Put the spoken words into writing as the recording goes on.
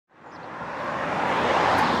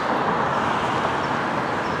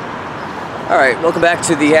Alright, welcome back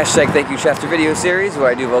to the hashtag Thank You Chester video series, where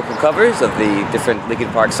I do vocal covers of the different Linkin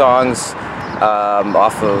Park songs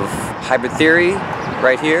off of Hybrid Theory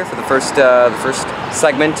right here for the first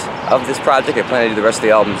segment of this project. I plan to do the rest of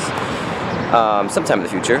the albums sometime in the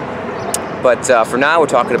future. But for now, we're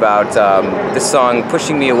talking about this song,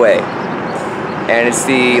 Pushing Me Away. And it's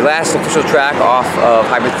the last official track off of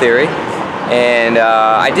Hybrid Theory. And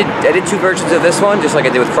I did two versions of this one, just like I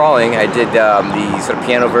did with Crawling. I did the sort of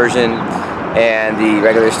piano version and the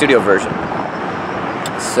regular studio version.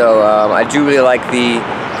 So I do really like the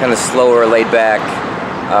kind of slower, laid-back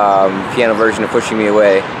piano version of Pushing Me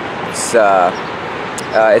Away. It's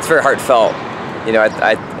very heartfelt. You know,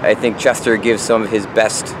 I think Chester gives some of his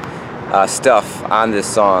best stuff on this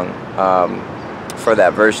song for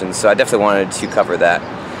that version. So I definitely wanted to cover that.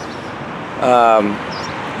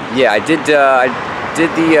 Yeah, I did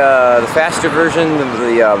the faster version,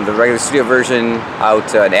 the regular studio version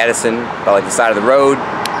out in Addison, about like the side of the road,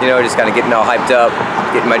 you know, just kind of getting all hyped up,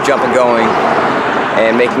 getting my jumping going,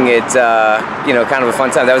 and making it, you know, kind of a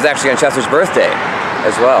fun time. That was actually on Chester's birthday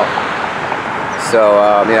as well. So,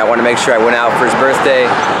 you know, I wanted to make sure I went out for his birthday.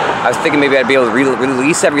 I was thinking maybe I'd be able to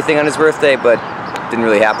release everything on his birthday, but it didn't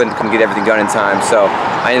really happen. Couldn't get everything done in time, so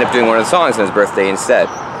I ended up doing one of the songs on his birthday instead.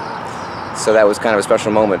 So that was kind of a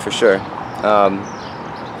special moment for sure.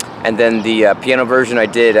 And then the piano version I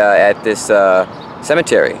did at this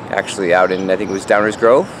cemetery, actually, out in, I think it was Downers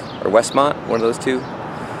Grove or Westmont, one of those two.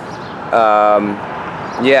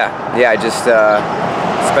 Yeah, I just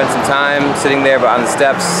spent some time sitting there on the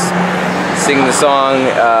steps, singing the song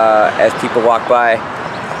as people walk by,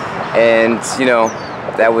 and you know,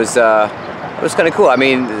 that was kind of cool. I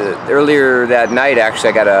mean, earlier that night,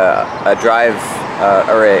 actually, I got a drive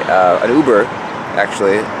or an Uber,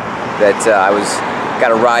 actually, that I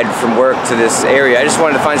got a ride from work to this area. I just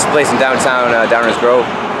wanted to find some place in downtown Downers Grove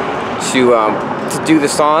to do the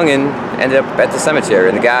song, and ended up at the cemetery.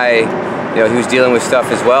 And the guy, you know, he was dealing with stuff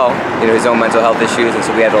as well, you know, his own mental health issues, and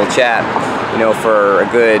so we had a little chat, you know, for a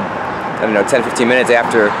good, I don't know, 10-15 minutes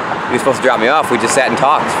after he was supposed to drop me off. We just sat and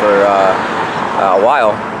talked for a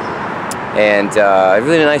while. And a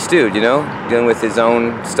really nice dude, you know, dealing with his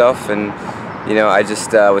own stuff, and you know, I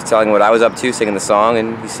just was telling him what I was up to, singing the song,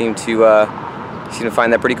 and he seemed to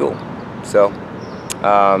find that pretty cool. So,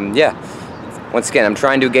 yeah. Once again, I'm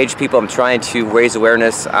trying to engage people. I'm trying to raise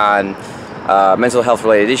awareness on mental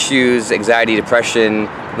health-related issues, anxiety, depression,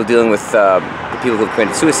 people dealing with people who have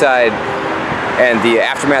committed suicide, and the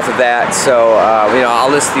aftermath of that. So, you know,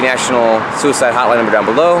 I'll list the National Suicide Hotline number down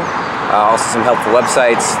below. Also, some helpful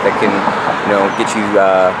websites that can, you know, get you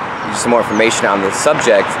some more information on the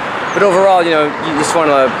subject. But overall, you know, you just want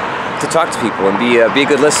to talk to people and be a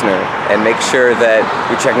good listener, and make sure that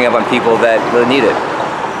you're checking up on people that really need it,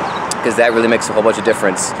 because that really makes a whole bunch of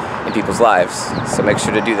difference in people's lives. So make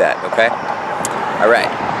sure to do that, okay? All right.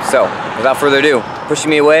 So without further ado, Pushing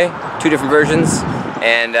Me Away, two different versions,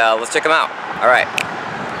 and let's check them out. All right.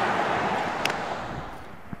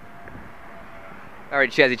 All right,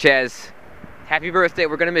 Chazzy Chaz. Happy birthday.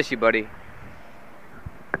 We're gonna miss you, buddy.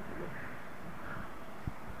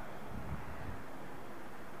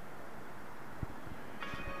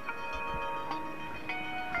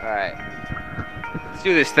 Alright, let's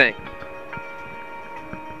do this thing.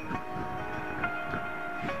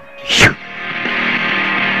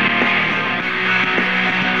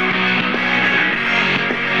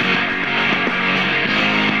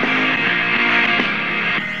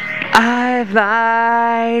 I've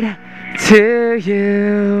lied to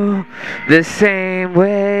you the same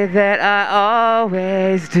way that I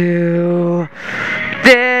always do.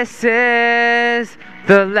 This is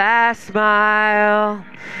the last smile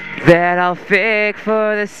that I'll fake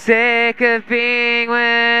for the sake of being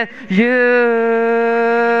with you.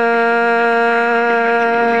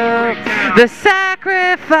 The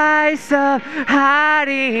sacrifice of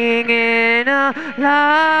hiding in a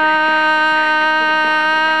lie.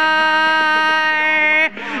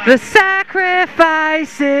 The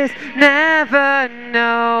sacrifice is never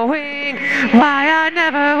knowing why I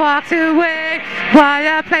never walked away, why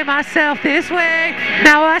I play myself this way.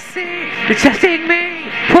 Now I see you're testing me,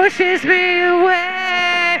 pushes me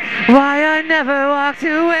away, why I never walked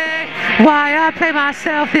away, why I play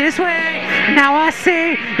myself this way. Now I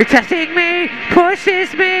see you're testing me,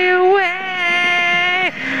 pushes me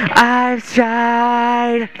away. I've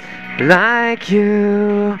tried like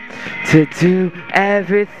you to do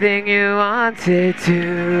everything you wanted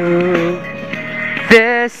to.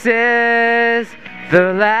 This is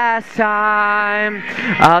the last time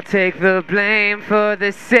I'll take the blame for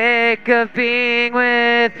the sake of being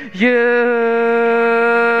with you.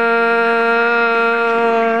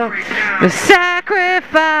 The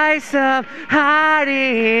sacrifice of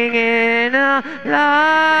hiding in a lie.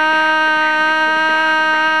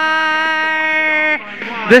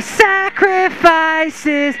 The sacrifice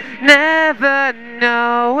is never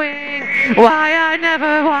knowing why I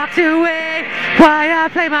never walked away, why I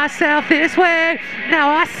play myself this way.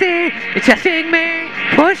 Now I see it testing me,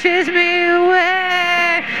 pushes me away.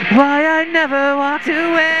 Why I never walked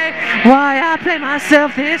away, why I play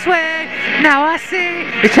myself this way. Now I see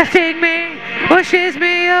it testing me, pushes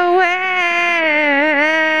me away.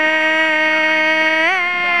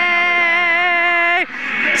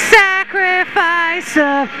 Sacrifice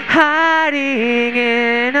of hiding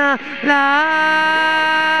in a lie.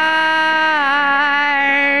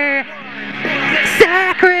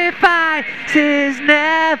 Sacrifice is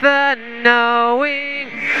never knowing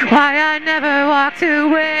why I never walked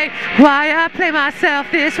away, why I play myself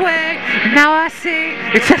this way. Now I see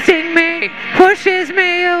it's testing me, pushes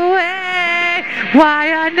me away.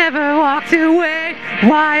 Why I never walked away,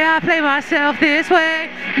 why I play myself this way.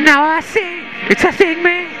 Now I see it's testing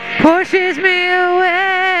me, pushes me away.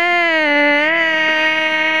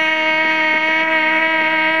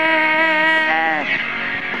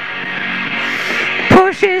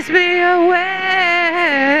 Pushes me away.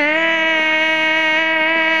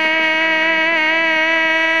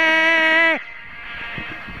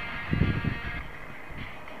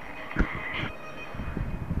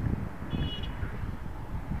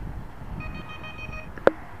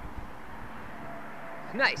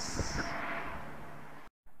 Nice.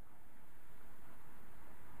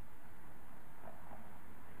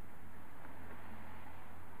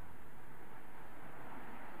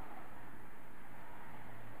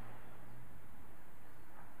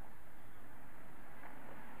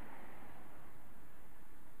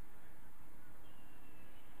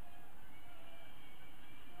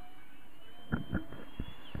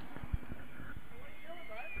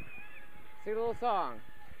 Sing a little song.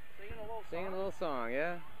 Singing a little song,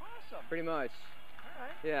 yeah? Awesome. Pretty much. All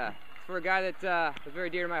right. Yeah. It's for a guy that was very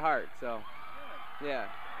dear to my heart, so. Good. Yeah.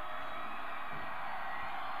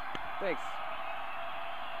 Thanks.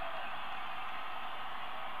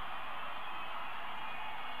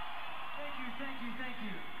 Thank you, thank you, thank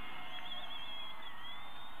you.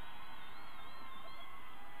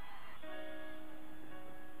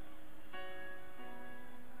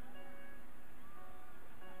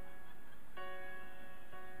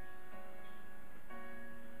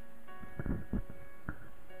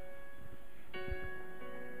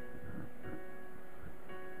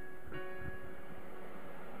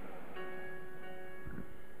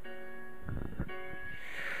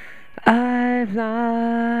 I've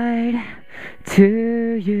lied to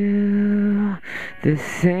you the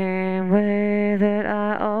same way that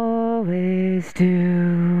I always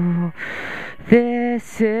do.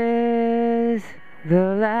 This is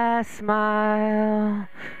the last smile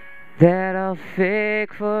that I'll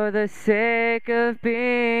fake for the sake of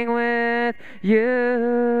being with you.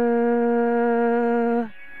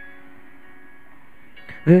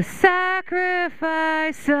 The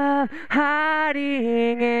sacrifice of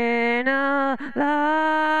hiding in a lie.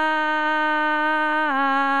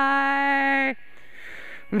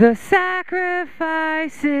 The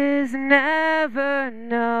sacrifice is never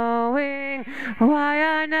knowing why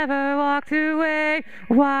I never walked away,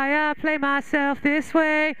 why I play myself this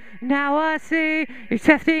way. Now I see you're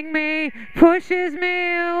testing me, pushes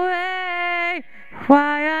me away.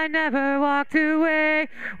 Why I never walked away,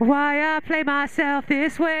 why I play myself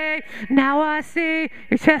this way. Now I see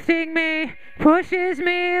you're testing me, pushes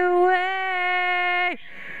me away.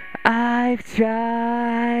 I've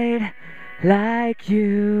tried like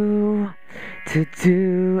you to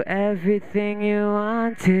do everything you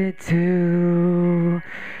wanted to.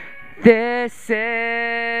 This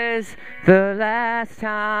is the last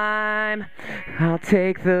time I'll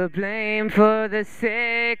take the blame for the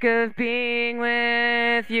sake of being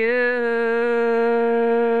with you.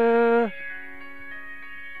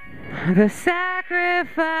 The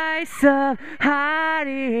sacrifice of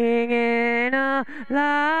hiding in a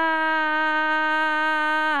lie.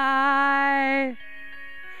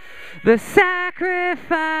 The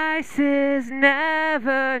sacrifice is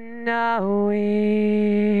never knowing.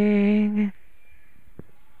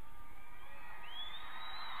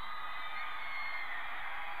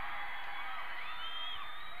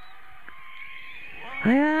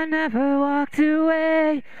 Why I never walked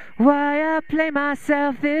away, why I play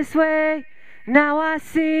myself this way. Now I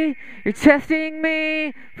see you're testing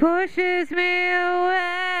me, pushes me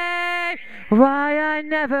away. why I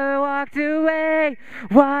never walked away,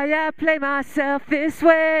 why I play myself this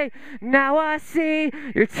way. Now I see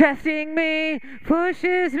you're testing me,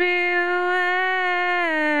 pushes me away,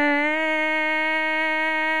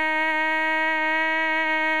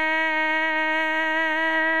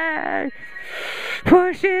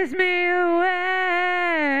 pushes me away.